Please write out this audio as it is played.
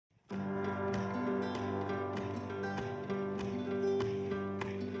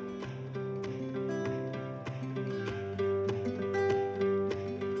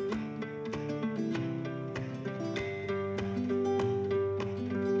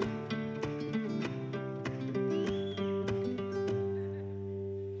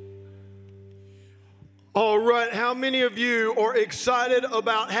All right, how many of you are excited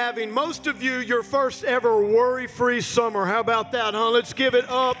about having, most of you, your first ever worry-free summer? How about that, huh? Let's give it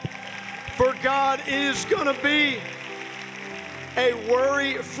up for God. It is going to be a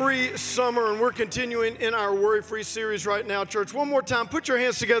worry-free summer, and we're continuing in our worry-free series right now, church. One more time, put your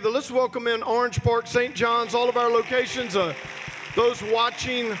hands together. Let's welcome in Orange Park, St. John's, all of our locations, those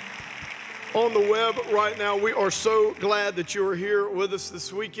watching on the web right now. We are so glad that you are here with us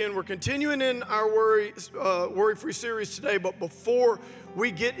this weekend. We're continuing in our worry-free series today, but before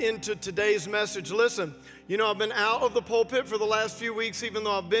we get into today's message, listen, you know, I've been out of the pulpit for the last few weeks, even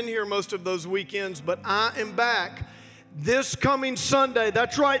though I've been here most of those weekends, but I am back this coming Sunday.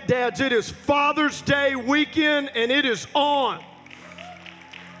 That's right, dads, it is Father's Day weekend, and it is on.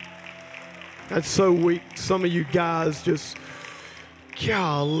 That's so weak. Some of you guys just...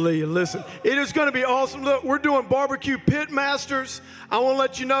 golly, listen, it is going to be awesome. Look, we're doing barbecue pit masters. I want to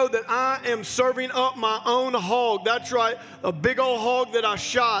let you know that I am serving up my own hog. That's right, a big old hog that I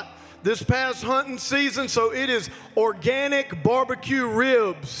shot this past hunting season. So it is organic barbecue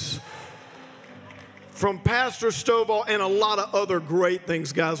ribs from Pastor Stovall and a lot of other great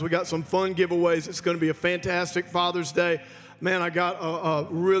things, guys. We got some fun giveaways. It's going to be a fantastic Father's Day. Man, I got a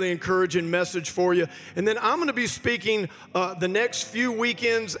really encouraging message for you. And then I'm going to be speaking the next few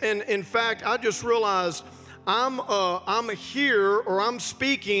weekends. And in fact, I just realized I'm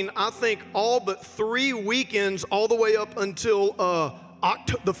speaking, I think, all but 3 weekends all the way up until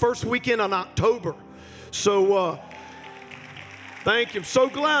the first weekend in October. So thank you. I'm so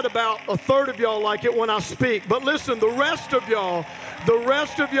glad about a third of y'all like it when I speak. But listen, the rest of y'all,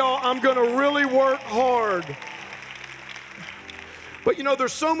 I'm going to really work hard. But you know,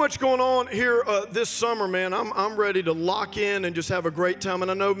 there's so much going on here this summer, man. I'm ready to lock in and just have a great time.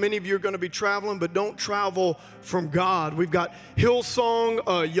 And I know many of you are going to be traveling, but don't travel from God. We've got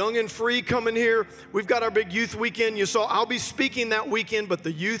Hillsong, Young and Free coming here. We've got our big youth weekend. You saw I'll be speaking that weekend, but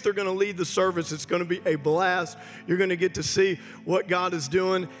the youth are going to lead the service. It's going to be a blast. You're going to get to see what God is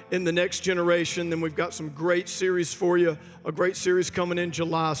doing in the next generation. Then we've got some great series for you, a great series coming in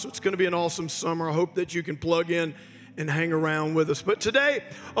July. So it's going to be an awesome summer. I hope that you can plug in and hang around with us. But today,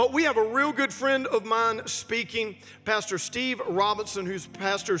 we have a real good friend of mine speaking, Pastor Steve Robinson, who's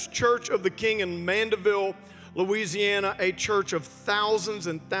pastors Church of the King in Mandeville, Louisiana, a church of thousands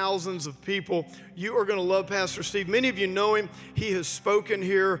and thousands of people. You are going to love Pastor Steve. Many of you know him. He has spoken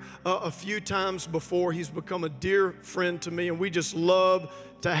here a few times before. He's become a dear friend to me, and we just love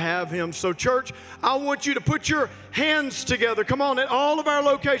to have him. So church, I want you to put your hands together. Come on, at all of our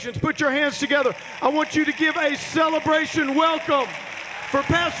locations, put your hands together. I want you to give a celebration welcome for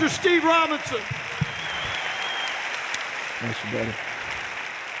Pastor Steve Robinson. Thanks, brother.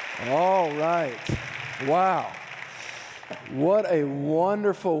 All right. Wow. What a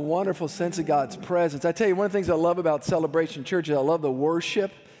wonderful, wonderful sense of God's presence. I tell you, one of the things I love about Celebration Church is I love the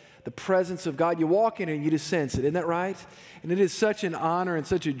worship, the presence of God. You walk in and you just sense it. Isn't that right? And it is such an honor and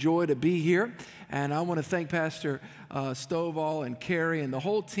such a joy to be here. And I want to thank Pastor Stovall and Carrie and the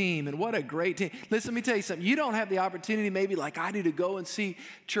whole team. And what a great team. Listen, let me tell you something. You don't have the opportunity maybe like I do to go and see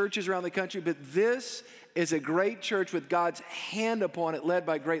churches around the country, but this is a great church with God's hand upon it, led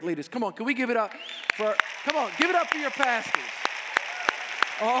by great leaders. Come on, can we give it up for, give it up for your pastors.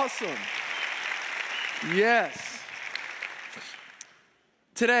 Awesome. Yes.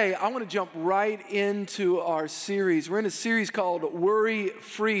 Today, I want to jump right into our series. We're in a series called Worry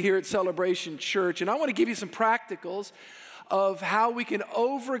Free here at Celebration Church. And I want to give you some practicals of how we can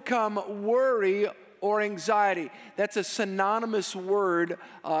overcome worry or anxiety. That's a synonymous word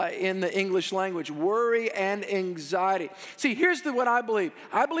in the English language, worry and anxiety. See, here's what I believe.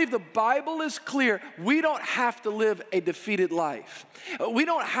 I believe the Bible is clear. We don't have to live a defeated life. We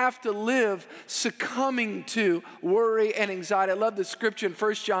don't have to live succumbing to worry and anxiety. I love the scripture in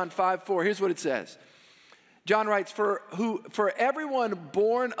 1 John 5:4. Here's what it says. John writes, for everyone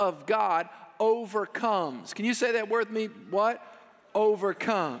born of God overcomes. Can you say that word with me? What?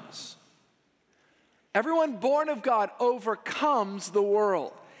 Overcomes. Everyone born of God overcomes the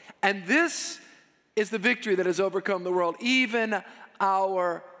world. And this is the victory that has overcome the world, even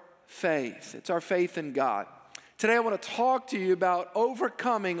our faith. It's our faith in God. Today I want to talk to you about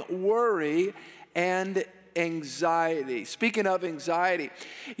overcoming worry and anxiety. Speaking of anxiety,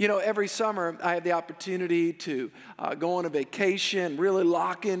 you know, every summer I have the opportunity to go on a vacation, really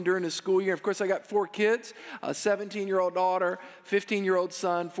lock in during the school year. Of course, I got 4 kids, a 17-year-old daughter, 15-year-old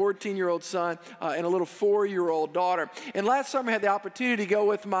son, 14-year-old son, and a little 4-year-old daughter. And last summer I had the opportunity to go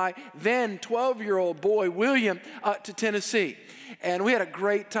with my then 12-year-old boy, William, to Tennessee. And we had a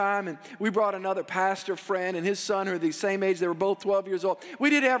great time, and we brought another pastor friend and his son who are the same age. They were both 12 years old. We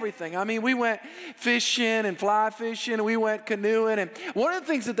did everything. I mean, we went fishing and fly fishing, and we went canoeing. And one of the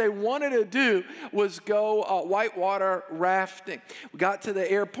things that they wanted to do was go whitewater rafting. We got to the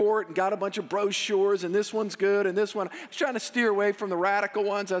airport and got a bunch of brochures, and this one's good, and this one. I was trying to steer away from the radical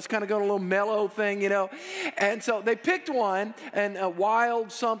ones. I was kind of going a little mellow thing, you know. And so they picked one, and a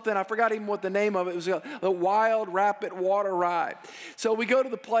wild something. I forgot even what the name of it was. The Wild Rapid Water Ride. So we go to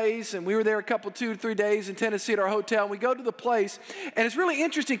the place, and we were there 2 to 3 days in Tennessee at our hotel, and we go to the place, and it's really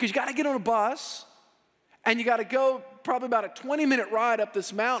interesting because you got to get on a bus, and you got to go probably about a 20-minute ride up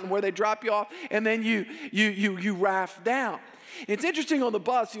this mountain where they drop you off, and then you raft down. And it's interesting on the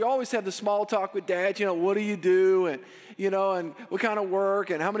bus, you always have the small talk with dad, you know, what do you do, and, you know, and what kind of work,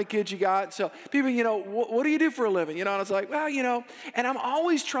 and how many kids you got. So people, you know, what do you do for a living? You know, and I was like, well, you know, and I'm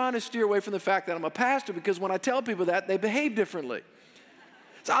always trying to steer away from the fact that I'm a pastor, because when I tell people that, they behave differently.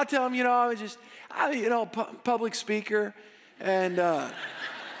 So I'll tell them, you know, I'm public speaker, and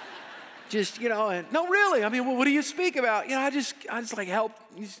just, you know, and no, really, I mean, what do you speak about? You know, I just like help,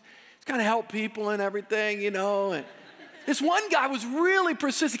 just kind of help people and everything, you know, and this one guy was really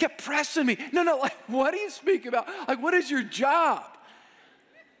persistent, he kept pressing me. No, like, what do you speak about? Like, what is your job?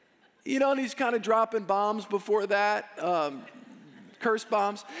 You know, and he's kind of dropping bombs before that, curse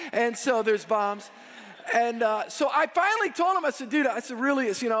bombs, and so there's bombs. And so I finally told him, I said, dude,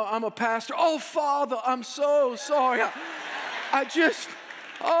 really, you know, I'm a pastor. Oh, Father, I'm so sorry.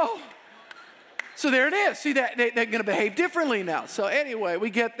 So there it is. See, they're going to behave differently now. So anyway, we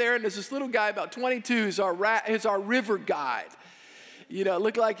get there, and there's this little guy about 22 who's our river guide. You know, it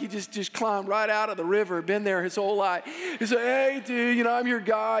looked like he just climbed right out of the river, been there his whole life. He said, hey, dude, you know, I'm your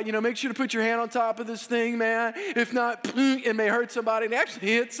guide. You know, make sure to put your hand on top of this thing, man. If not, it may hurt somebody. And actually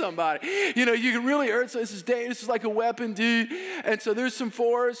hit somebody. You know, you can really hurt. So this is like a weapon, dude. And so there's some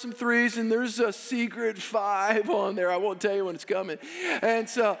 4s, some 3s, and there's a secret 5 on there. I won't tell you when it's coming. And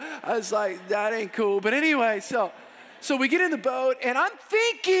so I was like, that ain't cool. But anyway, So we get in the boat, and I'm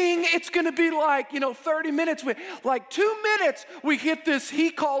thinking it's going to be like, you know, 30 minutes. Like 2 minutes, we hit this,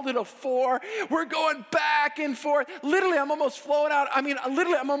 he called it a 4. We're going back and forth. Literally, I'm almost falling out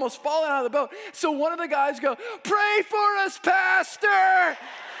of the boat. So one of the guys go, pray for us, Pastor.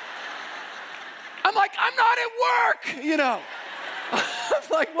 I'm like, I'm not at work, you know. I'm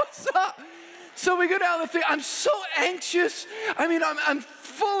like, what's up? So we go down the thing. I'm so anxious. I mean, I'm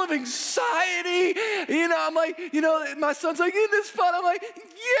full of anxiety. You know, I'm like, you know, my son's like, isn't this fun? I'm like,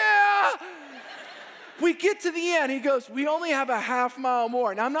 yeah. We get to the end. He goes, we only have a half mile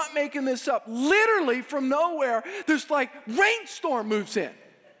more. And I'm not making this up. Literally from nowhere, there's like rainstorm moves in.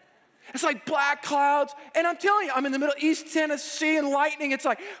 It's like black clouds. And I'm telling you, I'm in the middle of East Tennessee, and lightning. It's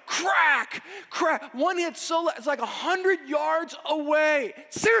like crack, crack. One hit so loud, it's like 100 yards away.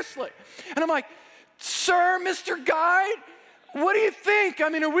 Seriously. And I'm like, sir, Mr. Guide, what do you think? I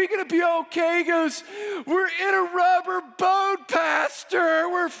mean, are we going to be okay? He goes, we're in a rubber boat, Pastor.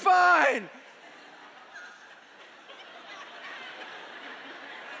 We're fine.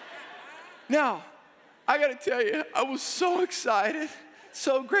 Now, I got to tell you, I was so excited.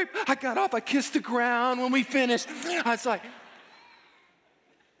 So great. I got off. I kissed the ground when we finished. I was like,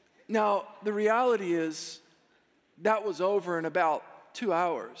 now, the reality is that was over in about 2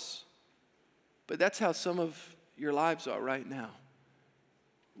 hours. But that's how some of your lives are right now,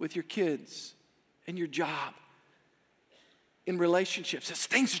 with your kids and your job, in relationships.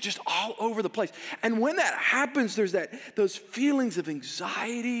 Things are just all over the place. And when that happens, there's those feelings of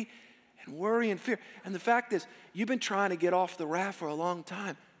anxiety and worry and fear. And the fact is, you've been trying to get off the raft for a long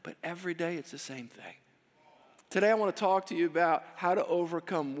time, but every day it's the same thing. Today I want to talk to you about how to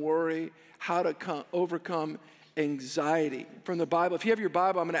overcome worry, how to overcome anxiety from the Bible. If you have your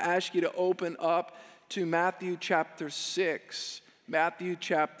Bible, I'm going to ask you to open up to Matthew chapter 6. Matthew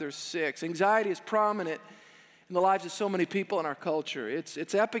chapter 6. Anxiety is prominent in the lives of so many people in our culture. It's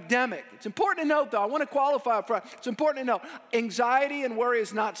epidemic. It's important to note, though, I want to qualify up front. It's important to note, anxiety and worry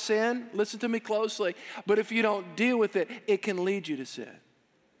is not sin. Listen to me closely. But if you don't deal with it, it can lead you to sin.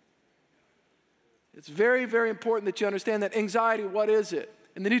 It's very, very important that you understand that anxiety, what is it?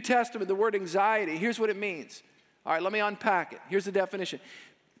 In the New Testament, the word anxiety, here's what it means. All right, let me unpack it. Here's the definition.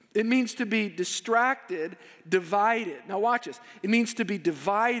 It means to be distracted, divided. Now watch this. It means to be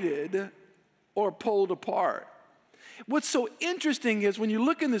divided or pulled apart. What's so interesting is when you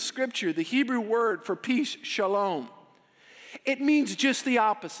look in the scripture, the Hebrew word for peace, shalom, it means just the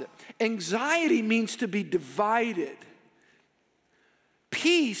opposite. Anxiety means to be divided.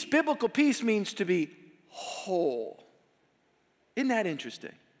 Peace, biblical peace, means to be whole. Isn't that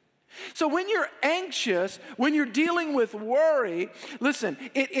interesting? So when you're anxious, when you're dealing with worry, listen,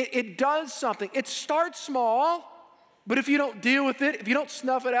 it does something. It starts small, but if you don't deal with it, if you don't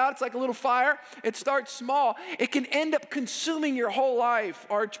snuff it out, it's like a little fire. It starts small. It can end up consuming your whole life.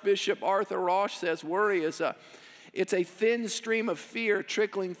 Archbishop Arthur Roche says worry is it's a thin stream of fear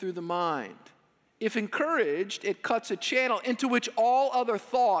trickling through the mind. If encouraged, it cuts a channel into which all other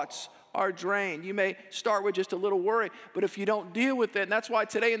thoughts are drained. You may start with just a little worry, but if you don't deal with it, and that's why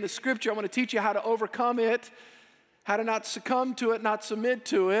today in the scripture I'm going to teach you how to overcome it, how to not succumb to it, not submit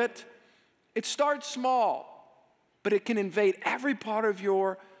to it. It starts small, but it can invade every part of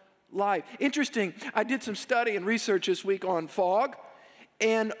your life. Interesting, I did some study and research this week on fog,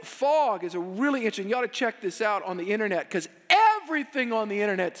 and fog is a really interesting, you ought to check this out on the internet, because everything on the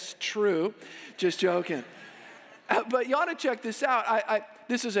internet's true. Just joking. But you ought to check this out.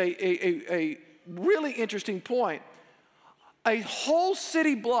 This is a really interesting point. A whole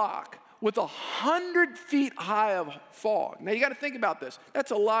city block with 100 feet high of fog. Now you got to think about this.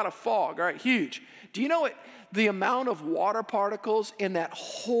 That's a lot of fog, all right, huge. Do you know the amount of water particles in that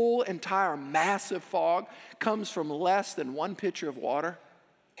whole entire massive fog comes from less than 1 pitcher of water?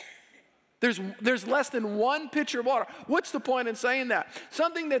 There's less than 1 pitcher of water. What's the point in saying that?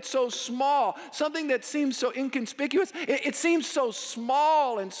 Something that's so small, something that seems so inconspicuous, it seems so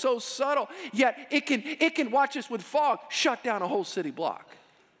small and so subtle, yet it can, watch this with fog, shut down a whole city block.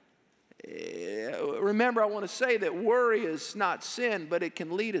 Remember, I want to say that worry is not sin, but it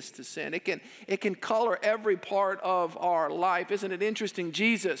can lead us to sin. It can color every part of our life. Isn't it interesting?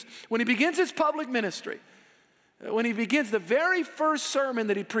 Jesus, when he begins his public ministry, when he begins the very first sermon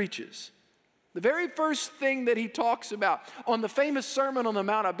that he preaches, the very first thing that he talks about on the famous Sermon on the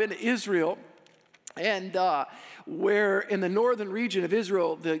Mount. I've been to Israel, and where in the northern region of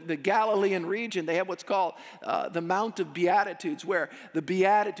Israel, the Galilean region, they have what's called the Mount of Beatitudes, where the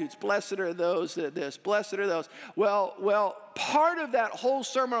Beatitudes, blessed are those that this, blessed are those. Well, part of that whole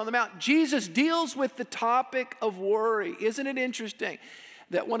Sermon on the Mount, Jesus deals with the topic of worry. Isn't it interesting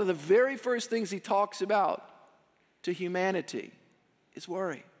that one of the very first things he talks about to humanity is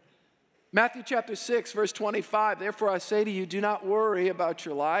worry? Matthew chapter 6, verse 25, therefore I say to you, do not worry about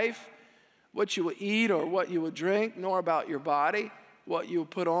your life, what you will eat or what you will drink, nor about your body, what you will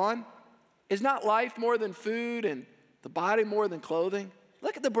put on. Is not life more than food and the body more than clothing?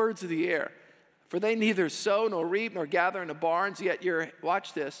 Look at the birds of the air, for they neither sow nor reap nor gather into barns, yet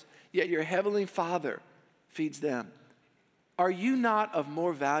watch this, yet your heavenly Father feeds them. Are you not of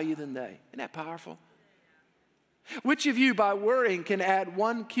more value than they? Isn't that powerful? Which of you, by worrying, can add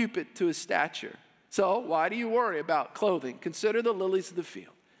 1 cubit to his stature? So why do you worry about clothing? Consider the lilies of the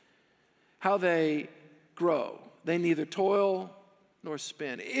field, how they grow. They neither toil nor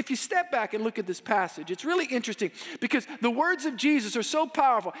spin. If you step back and look at this passage, it's really interesting because the words of Jesus are so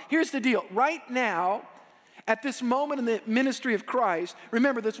powerful. Here's the deal. Right now, at this moment in the ministry of Christ,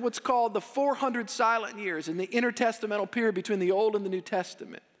 remember that's what's called the 400 silent years in the intertestamental period between the Old and the New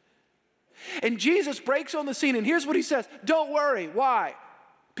Testament. And Jesus breaks on the scene, and here's what he says. Don't worry. Why?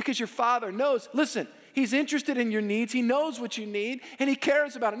 Because your Father knows. Listen, he's interested in your needs. He knows what you need, and he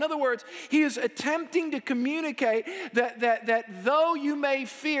cares about it. In other words, he is attempting to communicate that though you may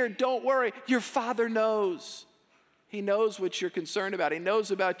fear, don't worry, your Father knows. He knows what you're concerned about. He knows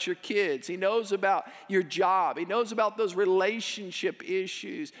about your kids. He knows about your job. He knows about those relationship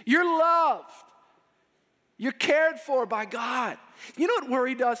issues. You're loved. You're cared for by God. You know what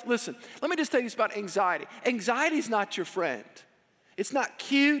worry does? Listen, let me just tell you this about anxiety. Anxiety is not your friend. It's not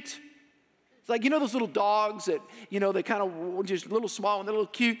cute. It's like, you know those little dogs that, you know, they kind of just a little small and they're a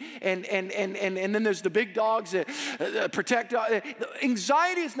little cute, and then there's the big dogs that protect.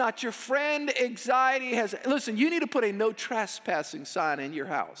 Anxiety is not your friend. Anxiety has, listen, you need to put a no trespassing sign in your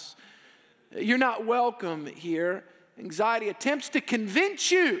house. You're not welcome here. Anxiety attempts to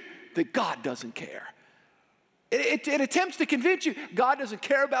convince you that God doesn't care. It attempts to convince you God doesn't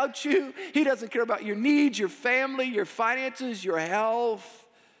care about you. He doesn't care about your needs, your family, your finances, your health.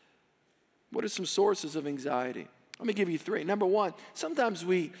 What are some sources of anxiety? Let me give you 3. Number 1, sometimes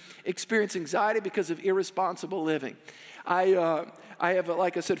we experience anxiety because of irresponsible living. I have,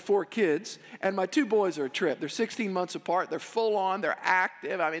 like I said, 4 kids, and my 2 boys are a trip. They're 16 months apart. They're full on. They're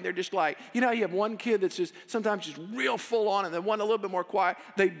active. I mean, they're just like, you know, you have one kid that's just sometimes just real full on, and then one a little bit more quiet.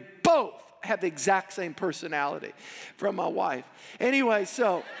 They both have the exact same personality from my wife. Anyway,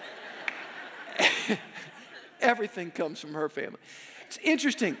 so everything comes from her family. It's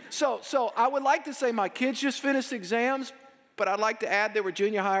interesting. So I would like to say my kids just finished exams, but I'd like to add they were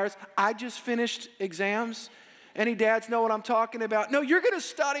junior hires. I just finished exams. Any dads know what I'm talking about? No, you're going to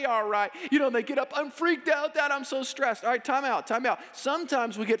study all right. You know, they get up, I'm freaked out, Dad, I'm so stressed. All right, time out.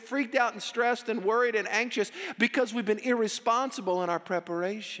 Sometimes we get freaked out and stressed and worried and anxious because we've been irresponsible in our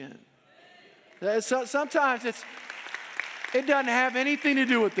preparation. Sometimes it doesn't have anything to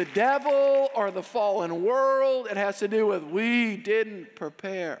do with the devil or the fallen world. It has to do with we didn't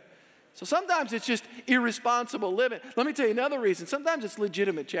prepare. So sometimes it's just irresponsible living. Let me tell you another reason. Sometimes it's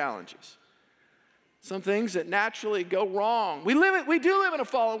legitimate challenges. Some things that naturally go wrong. We do live in a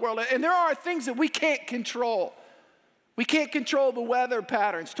fallen world, and there are things that we can't control. We can't control the weather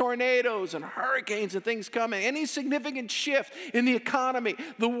patterns, tornadoes and hurricanes and things coming, any significant shift in the economy,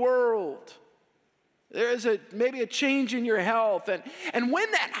 the world. There is maybe a change in your health. And when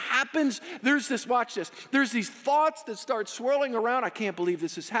that happens, there's this, watch this, there's these thoughts that start swirling around. I can't believe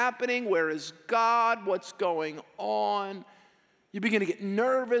this is happening. Where is God? What's going on? You begin to get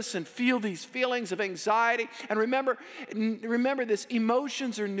nervous and feel these feelings of anxiety. And remember this,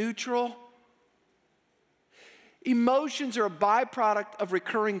 emotions are neutral. Emotions are a byproduct of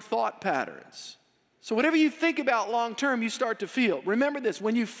recurring thought patterns. So whatever you think about long term, you start to feel. Remember this,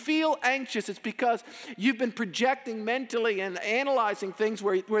 when you feel anxious, it's because you've been projecting mentally and analyzing things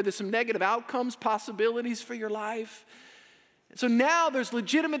where there's some negative outcomes, possibilities for your life. So now there's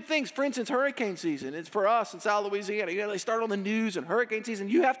legitimate things. For instance, hurricane season. It's for us in South Louisiana. You know, they start on the news and hurricane season.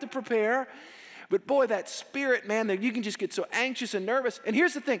 You have to prepare. But boy, that spirit, man, that you can just get so anxious and nervous. And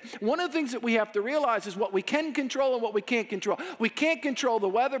here's the thing. One of the things that we have to realize is what we can control and what we can't control. We can't control the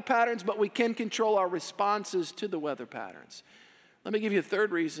weather patterns, but we can control our responses to the weather patterns. Let me give you a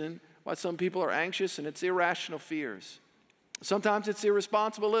third reason why some people are anxious, and it's irrational fears. Sometimes it's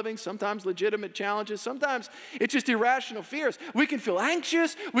irresponsible living, sometimes legitimate challenges, sometimes it's just irrational fears. We can feel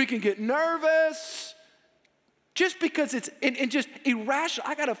anxious, we can get nervous, just because it's just irrational.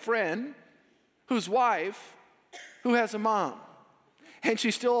 I got a friend whose wife, who has a mom, and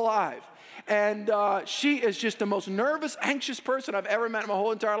she's still alive. And she is just the most nervous, anxious person I've ever met in my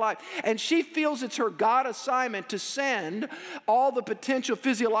whole entire life. And she feels it's her God assignment to send all the potential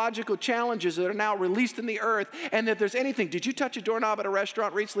physiological challenges that are now released in the earth. And that there's anything, did you touch a doorknob at a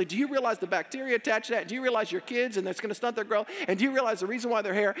restaurant recently? Do you realize the bacteria attached to that? Do you realize your kids and that's going to stunt their growth? And do you realize the reason why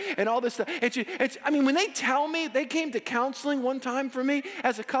their hair and all this stuff? I mean, when they tell me, they came to counseling one time for me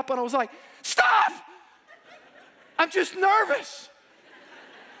as a couple, and I was like, stop! I'm just nervous.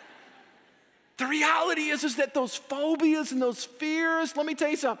 The reality is that those phobias and those fears, let me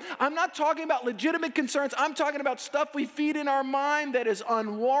tell you something. I'm not talking about legitimate concerns. I'm talking about stuff we feed in our mind that is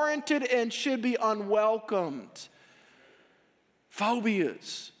unwarranted and should be unwelcomed.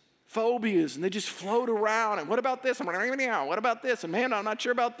 Phobias, and they just float around. And what about this? What about this? And man, I'm not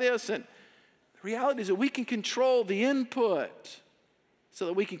sure about this. And the reality is that we can control the input so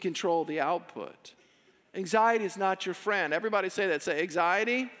that we can control the output. Anxiety is not your friend. Everybody say that. Say,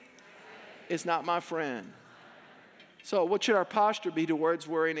 anxiety is not my friend. So what should our posture be towards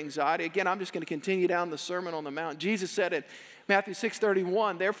worry and anxiety? Again, I'm just going to continue down the Sermon on the Mount. Jesus said in Matthew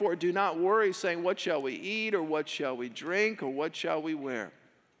 6:31, therefore do not worry, saying, what shall we eat, or what shall we drink, or what shall we wear?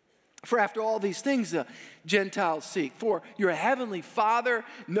 For after all these things the Gentiles seek. For your heavenly Father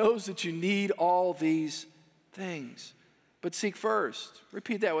knows that you need all these things. But seek first.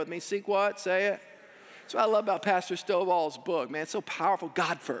 Repeat that with me. Seek what? Say it. That's what I love about Pastor Stovall's book, man. It's so powerful.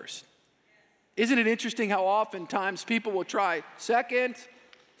 God first. Isn't it interesting how oftentimes people will try second,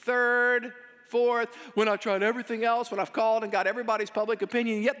 third, fourth, when I've tried everything else, when I've called and got everybody's public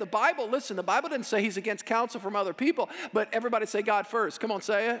opinion, yet the Bible didn't say he's against counsel from other people, but everybody say God first. Come on,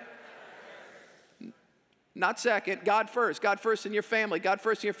 say it. Not second, God first in your family, God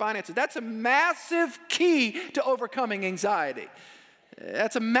first in your finances. That's a massive key to overcoming anxiety.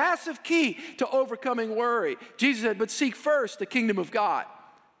 That's a massive key to overcoming worry. Jesus said, but seek first the kingdom of God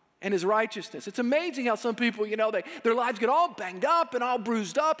and his righteousness. It's amazing how some people, their lives get all banged up and all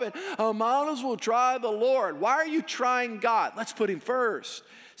bruised up and, might as well try the Lord. Why are you trying God? Let's put him first.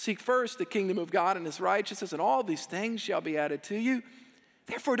 Seek first the kingdom of God and his righteousness, and all these things shall be added to you.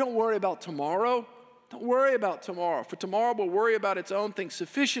 Therefore, don't worry about tomorrow. Don't worry about tomorrow, for tomorrow will worry about its own things.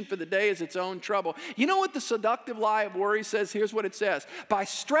 Sufficient for the day is its own trouble. You know what the seductive lie of worry says? Here's what it says. By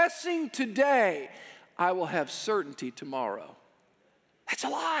stressing today, I will have certainty tomorrow. That's a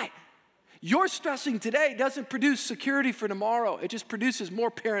lie. Your stressing today doesn't produce security for tomorrow. It just produces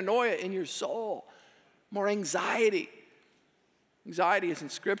more paranoia in your soul, more anxiety. Anxiety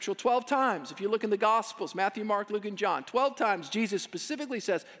isn't scriptural. 12 times, if you look in the Gospels, Matthew, Mark, Luke, and John, 12 times Jesus specifically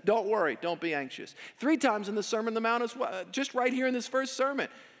says, don't worry, don't be anxious. 3 times in the Sermon on the Mount as well, just right here in this first sermon,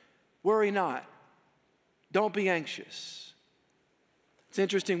 worry not, don't be anxious. It's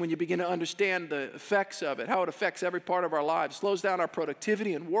interesting when you begin to understand the effects of it, how it affects every part of our lives. It slows down our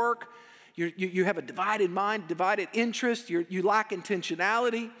productivity and work. You have a divided mind, divided interest. You lack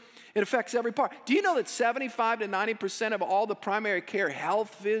intentionality. It affects every part. Do you know that 75 to 90% of all the primary care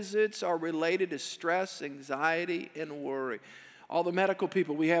health visits are related to stress, anxiety, and worry? All the medical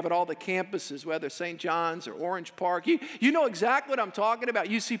people we have at all the campuses, whether St. John's or Orange Park, you know exactly what I'm talking about.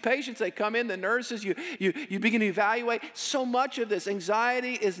 You see patients, they come in, the nurses, you begin to evaluate. So much of this,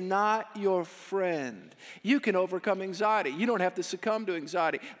 anxiety is not your friend. You can overcome anxiety. You don't have to succumb to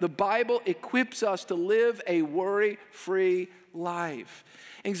anxiety. The Bible equips us to live a worry-free life.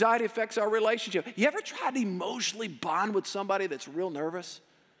 Anxiety affects our relationship. You ever tried to emotionally bond with somebody that's real nervous?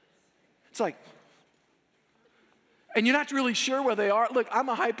 It's like, and you're not really sure where they are. Look, I'm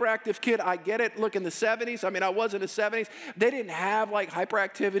a hyperactive kid. I get it. Look, in the 70s, I was in the 70s. They didn't have like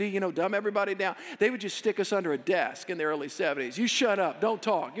hyperactivity, dumb everybody down. They would just stick us under a desk in the early 70s. You shut up. Don't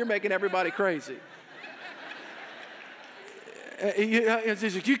talk. You're making everybody crazy.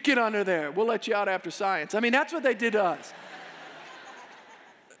 You get under there. We'll let you out after science. That's what they did to us.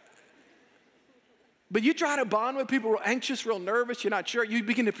 But you try to bond with people real anxious, real nervous, you're not sure, you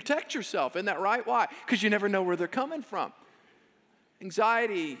begin to protect yourself. Isn't that right? Why? Because you never know where they're coming from.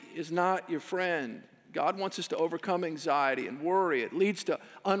 Anxiety is not your friend. God wants us to overcome anxiety and worry. It leads to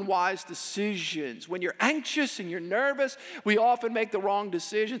unwise decisions. When you're anxious and you're nervous, we often make the wrong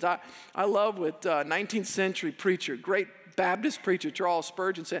decisions. I love what 19th century preacher, great Baptist preacher Charles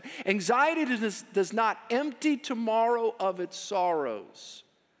Spurgeon said, anxiety does not empty tomorrow of its sorrows,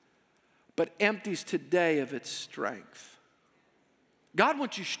 but empties today of its strength. God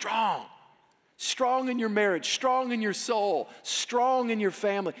wants you strong. Strong in your marriage, strong in your soul, strong in your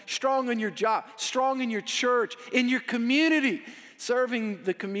family, strong in your job, strong in your church, in your community, serving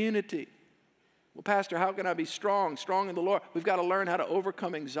the community. Well, Pastor, how can I be strong? Strong in the Lord. We've got to learn how to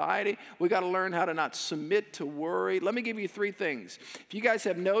overcome anxiety. We've got to learn how to not submit to worry. Let me give you 3 things. If you guys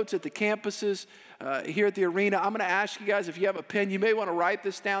have notes at the campuses here at the arena, I'm going to ask you guys, if you have a pen, you may want to write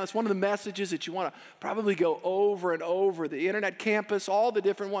this down. It's one of the messages that you want to probably go over and over. The internet campus, all the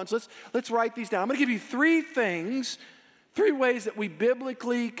different ones. Let's write these down. I'm going to give you 3 things, 3 ways that we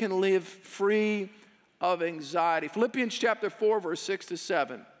biblically can live free of anxiety. Philippians chapter 4, verse 6 to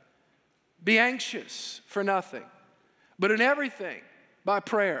 7. Be anxious for nothing, but in everything by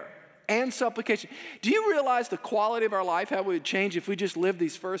prayer and supplication. Do you realize the quality of our life, how it would change if we just lived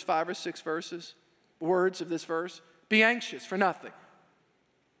these first 5 or 6 words of this verse? Be anxious for nothing.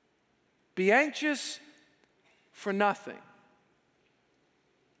 Be anxious for nothing.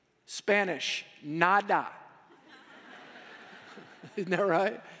 Spanish, nada. Isn't that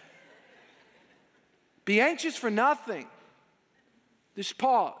right? Be anxious for nothing. Just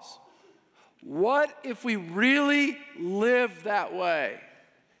pause. What if we really live that way?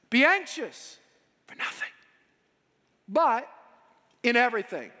 Be anxious for nothing, but in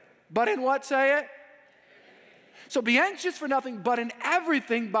everything. But in what, say it? So be anxious for nothing, but in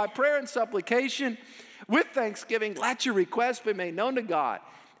everything by prayer and supplication with thanksgiving, let your requests be made known to God.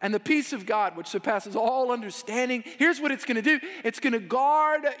 And the peace of God, which surpasses all understanding, here's what it's going to do. It's going to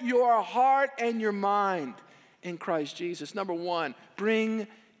guard your heart and your mind in Christ Jesus. Number 1, bring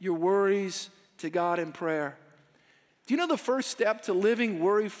your worries to God in prayer. Do you know the first step to living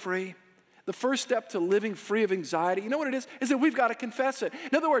worry-free? The first step to living free of anxiety, you know what it is? Is that we've got to confess it.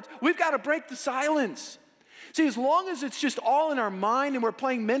 In other words, we've got to break the silence. See, as long as it's just all in our mind and we're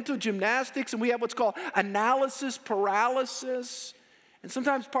playing mental gymnastics and we have what's called analysis paralysis, and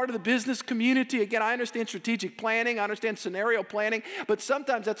sometimes part of the business community, again, I understand strategic planning, I understand scenario planning, but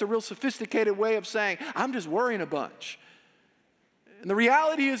sometimes that's a real sophisticated way of saying, I'm just worrying a bunch. And the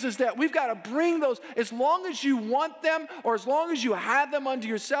reality is that we've got to bring those, as long as you want them or as long as you have them unto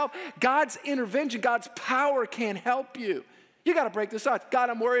yourself, God's intervention, God's power can help you. You got to break this out. God,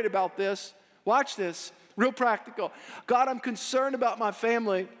 I'm worried about this. Watch this, real practical. God, I'm concerned about my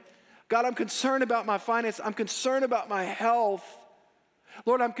family. God, I'm concerned about my finances. I'm concerned about my health.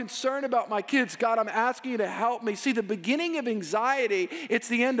 Lord, I'm concerned about my kids. God, I'm asking you to help me. See, the beginning of anxiety, it's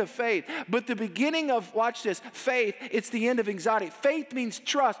the end of faith. But the beginning of, watch this, faith, it's the end of anxiety. Faith means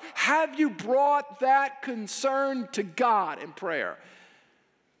trust. Have you brought that concern to God in prayer?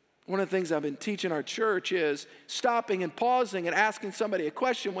 One of the things I've been teaching our church is stopping and pausing and asking somebody a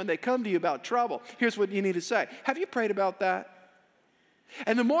question when they come to you about trouble. Here's what you need to say. Have you prayed about that?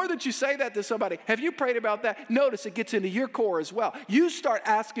 And the more that you say that to somebody, have you prayed about that? Notice it gets into your core as well. You start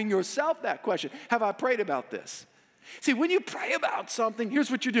asking yourself that question. Have I prayed about this? See, when you pray about something, here's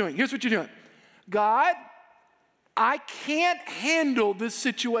what you're doing. Here's what you're doing. God, I can't handle this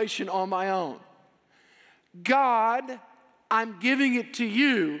situation on my own. God, I'm giving it to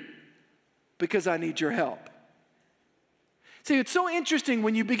you because I need your help. See, it's so interesting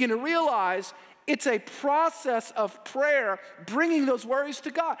when you begin to realize it's a process of prayer, bringing those worries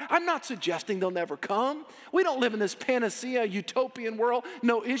to God. I'm not suggesting they'll never come. We don't live in this panacea, utopian world,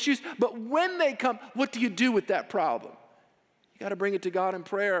 no issues. But when they come, what do you do with that problem? You got to bring it to God in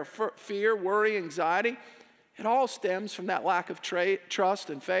prayer. Fear, worry, anxiety, it all stems from that lack of trust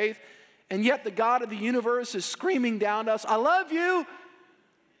and faith. And yet the God of the universe is screaming down to us, I love you.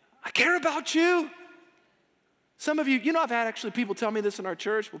 I care about you. Some of you, I've had actually people tell me this in our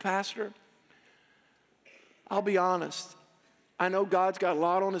church. Well, Pastor, I'll be honest. I know God's got a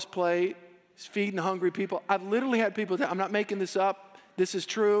lot on his plate. He's feeding hungry people. I've literally had people tell, I'm not making this up. This is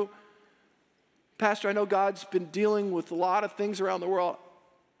true. Pastor, I know God's been dealing with a lot of things around the world.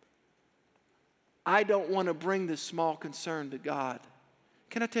 I don't want to bring this small concern to God.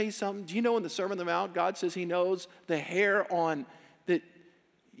 Can I tell you something? Do you know in the Sermon on the Mount, God says he knows the hair on that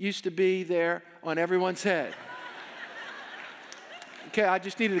used to be there on everyone's head? Okay, I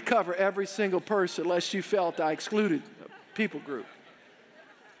just needed to cover every single person lest you felt I excluded a people group.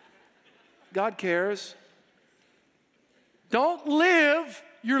 God cares. Don't live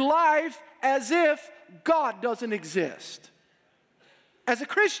your life as if God doesn't exist. As a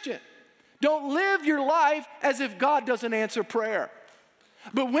Christian, don't live your life as if God doesn't answer prayer.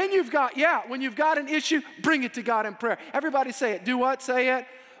 But when you've got an issue, bring it to God in prayer. Everybody say it. Do what? Say it.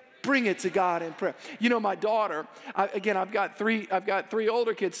 Bring it to God in prayer. You know, my daughter, I've got three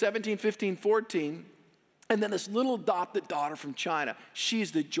older kids, 17, 15, 14. And then this little adopted daughter from China.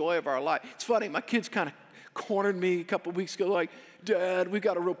 She's the joy of our life. It's funny, my kids kind of cornered me a couple of weeks ago like, Dad, we've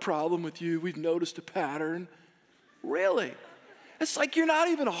got a real problem with you. We've noticed a pattern. Really? It's like you're not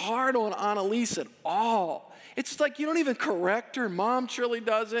even hard on Annalise at all. It's like you don't even correct her. Mom surely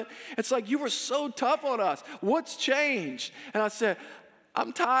doesn't. It's like you were so tough on us. What's changed? And I said,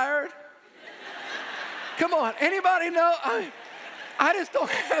 I'm tired. Come on, anybody know? I just don't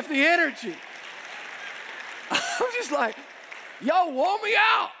have the energy. I'm just like, y'all wore me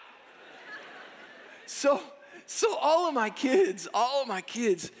out. So all of my kids,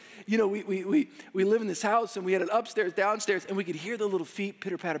 you know, we live in this house and we had an upstairs, downstairs, and we could hear the little feet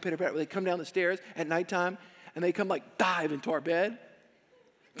pitter patter, they come down the stairs at nighttime and they come like dive into our bed.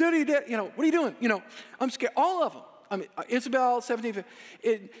 Daddy, you know, what are you doing? You know, I'm scared. All of them. I mean, Isabel, 17,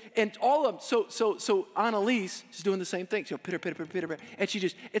 and all of them. So Annalise is doing the same thing. She'll pitter, pitter, pitter, pitter, pitter. And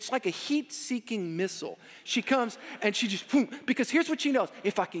it's like a heat-seeking missile. She comes and she just, boom, because here's what she knows.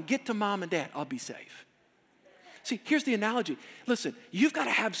 If I can get to Mom and Dad, I'll be safe. See, here's the analogy. Listen, we've got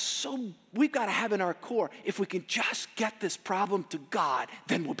to have in our core, if we can just get this problem to God,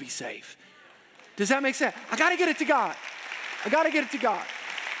 then we'll be safe. Does that make sense? I got to get it to God.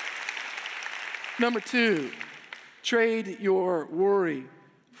 Number 2, trade your worry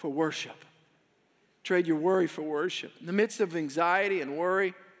for worship. Trade your worry for worship. In the midst of anxiety and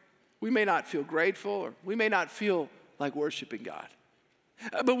worry, we may not feel grateful or we may not feel like worshiping God.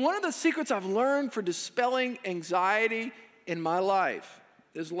 But one of the secrets I've learned for dispelling anxiety in my life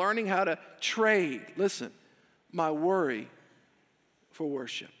is learning how to trade, listen, my worry for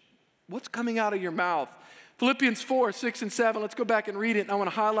worship. What's coming out of your mouth? Philippians 4, 6, and 7. Let's go back and read it. And I want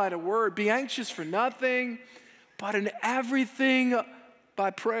to highlight a word. Be anxious for nothing, but in everything by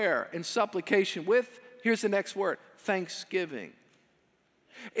prayer and supplication with, here's the next word, thanksgiving.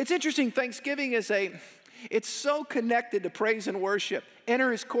 It's interesting, thanksgiving it's so connected to praise and worship.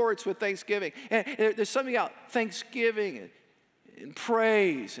 Enter his courts with thanksgiving. And there's something about thanksgiving and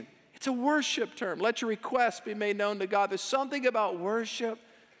praise. And it's a worship term. Let your requests be made known to God. There's something about worship.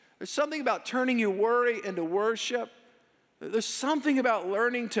 There's something about turning your worry into worship. There's something about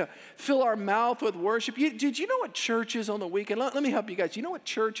learning to fill our mouth with worship. Did you know what church is on the weekend? Let me help you guys. You know what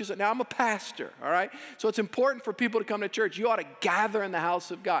church is? Now, I'm a pastor, all right? So it's important for people to come to church. You ought to gather in the house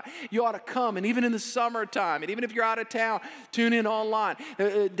of God. You ought to come, and even in the summertime, and even if you're out of town, tune in online.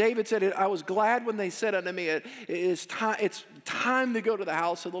 David said, I was glad when they said unto me, it's time to go to the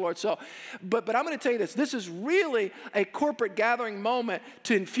house of the Lord. So, but I'm going to tell you this is really a corporate gathering moment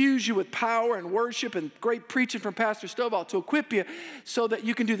to infuse you with power and worship and great preaching from Pastor Stovall to equip you so that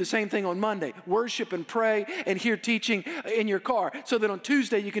you can do the same thing on Monday. Worship and pray and hear teaching in your car so that on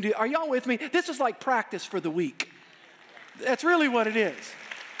Tuesday you can do, are y'all with me? This is like practice for the week. That's really what it is.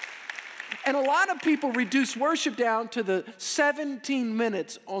 And a lot of people reduce worship down to the 17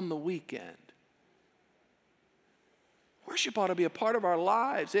 minutes on the weekend. Worship ought to be a part of our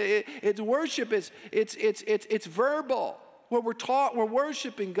lives. Worship is verbal. Where we're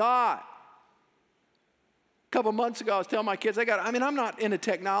worshiping God. couple months ago, I was telling my kids, I'm not into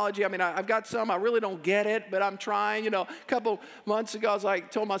technology. I've got some, I really don't get it, but I'm trying. A couple months ago, I was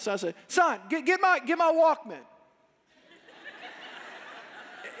told my son, I said, son, get my Walkman.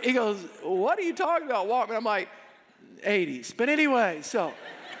 He goes, what are you talking about, Walkman? I'm like, 80s. But anyway, so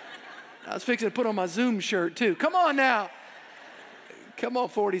I was fixing to put on my Zoom shirt too. Come on now. Come on,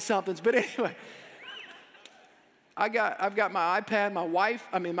 40-somethings. But anyway, I've got my iPad. My wife,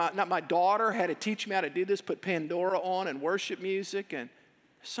 not my daughter, had to teach me how to do this, put Pandora on and worship music. And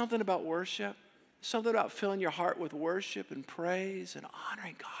something about worship, something about filling your heart with worship and praise and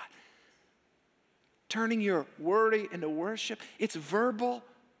honoring God. Turning your worry into worship. It's verbal.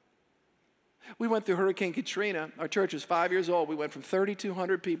 We went through Hurricane Katrina. Our church was 5 years old. We went from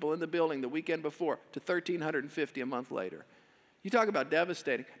 3,200 people in the building the weekend before to 1,350 a month later. You talk about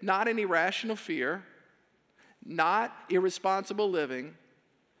devastating. Not an irrational fear, not irresponsible living,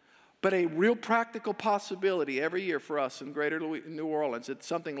 but a real practical possibility every year for us in greater New Orleans that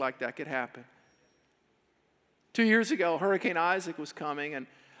something like that could happen. 2 years ago, Hurricane Isaac was coming, and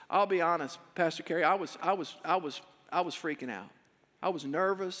I'll be honest, Pastor Kerry, I was freaking out. I was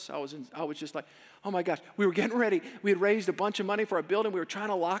nervous. I was just like, oh my gosh. We were getting ready. We had raised a bunch of money for our building. We were trying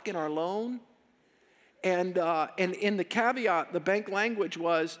to lock in our loan. And in the caveat, the bank language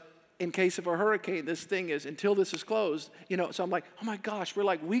was, in case of a hurricane, this thing is, until this is closed, so I'm like, oh my gosh, we're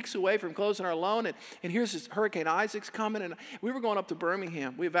like weeks away from closing our loan, and here's this Hurricane Isaac's coming, and we were going up to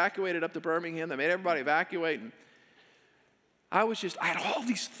Birmingham. We evacuated up to Birmingham. They made everybody evacuate, and I had all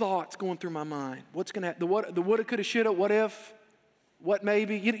these thoughts going through my mind. What's going to happen? The woulda, coulda, shoulda, what if, what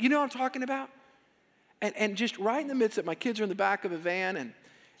maybe, you know what I'm talking about? And just right in the midst of it, my kids are in the back of a van,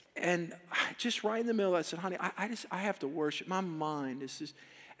 and just right in the middle, I said, honey, I have to worship. My mind is just,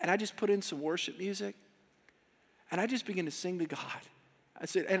 and I just put in some worship music, and I just began to sing to God. I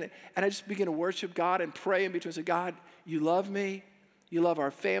said, and I just began to worship God and pray in between. I said, God, you love me. You love our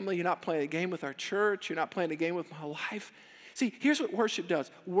family. You're not playing a game with our church. You're not playing a game with my life. See, here's what worship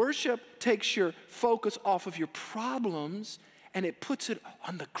does. Worship takes your focus off of your problems, and it puts it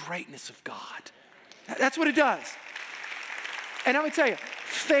on the greatness of God. That's what it does. And I'm going to tell you,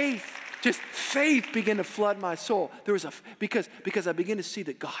 faith began to flood my soul. Because I begin to see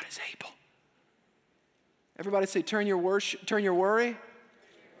that God is able. Everybody say, turn your worry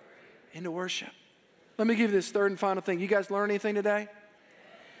into worship. Let me give you this third and final thing. You guys learn anything today?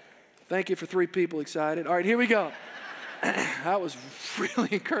 Thank you for 3 people excited. All right, here we go. That was really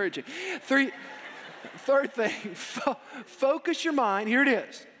encouraging. Third thing, focus your mind. Here it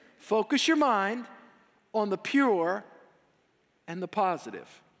is. Focus your mind on the pure and the positive.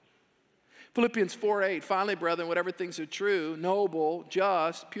 Philippians 4:8, finally, brethren, whatever things are true, noble,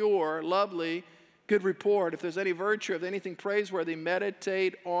 just, pure, lovely, good report, if there's any virtue, if anything praiseworthy,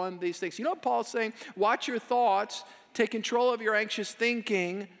 meditate on these things. You know what Paul's saying? Watch your thoughts, take control of your anxious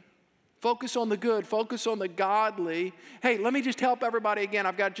thinking, focus on the good, focus on the godly. Hey, let me just help everybody again.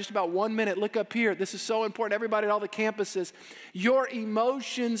 I've got just about 1 minute. Look up here. This is so important. Everybody at all the campuses, your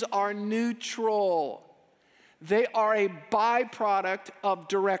emotions are neutral. They are a byproduct of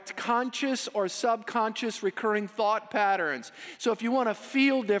direct conscious or subconscious recurring thought patterns. So if you want to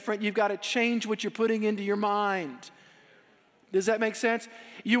feel different, you've got to change what you're putting into your mind. Does that make sense?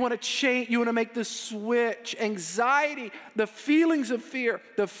 You want to change, you want to make the switch. Anxiety, the feelings of fear,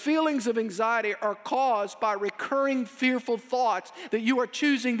 the feelings of anxiety are caused by recurring fearful thoughts that you are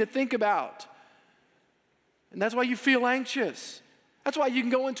choosing to think about. And that's why you feel anxious. That's why you can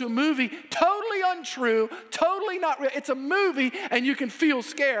go into a movie totally untrue, totally not real. It's a movie and you can feel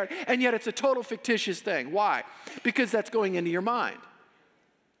scared, and yet it's a total fictitious thing. Why? Because that's going into your mind.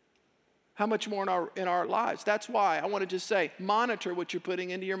 How much more in our lives? That's why I want to just say, monitor what you're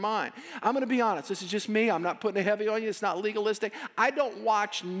putting into your mind. I'm going to be honest. This is just me. I'm not putting it heavy on you. It's not legalistic. I don't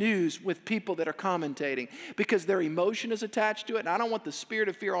watch news with people that are commentating because their emotion is attached to it, and I don't want the spirit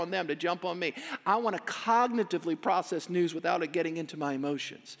of fear on them to jump on me. I want to cognitively process news without it getting into my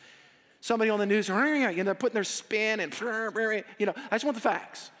emotions. Somebody on the news, they're putting their spin and, I just want the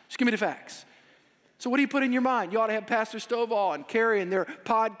facts. Just give me the facts. So what do you put in your mind? You ought to have Pastor Stovall and Carrie and their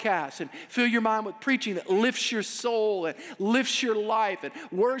podcasts and fill your mind with preaching that lifts your soul and lifts your life and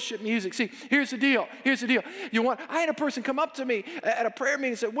worship music. See, here's the deal. I had a person come up to me at a prayer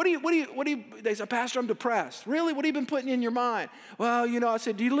meeting and said, what do you, they said, Pastor, I'm depressed. Really? What have you been putting in your mind? Well, I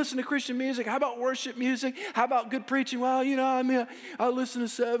said, do you listen to Christian music? How about worship music? How about good preaching? Well, I listen to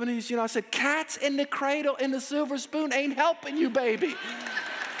 70s. I said, Cats in the Cradle and the Silver Spoon ain't helping you, baby.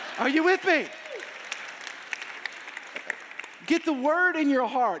 Are you with me? Get the word in your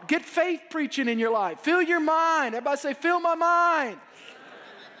heart. Get faith preaching in your life. Fill your mind. Everybody say, fill my mind.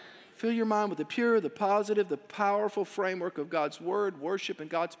 Fill your mind with the pure, the positive, the powerful framework of God's word, worship, and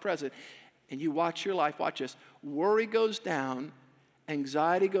God's presence. And you watch your life. Watch this. Worry goes down,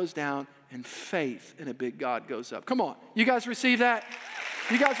 anxiety goes down, and faith in a big God goes up. Come on. You guys receive that?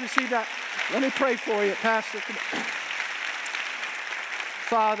 You guys receive that? Let me pray for you, Pastor. Come on.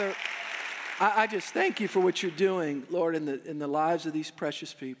 Father, I just thank you for what you're doing, Lord, in the lives of these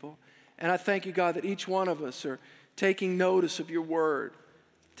precious people. And I thank you, God, that each one of us are taking notice of your word,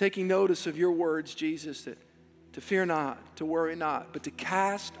 taking notice of your words, Jesus, that to fear not, to worry not, but to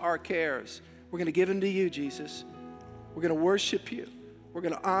cast our cares. We're going to give them to you, Jesus. We're going to worship you. We're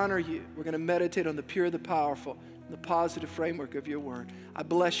going to honor you. We're going to meditate on the pure, the powerful, and the positive framework of your word. I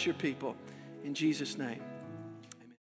bless your people in Jesus' name.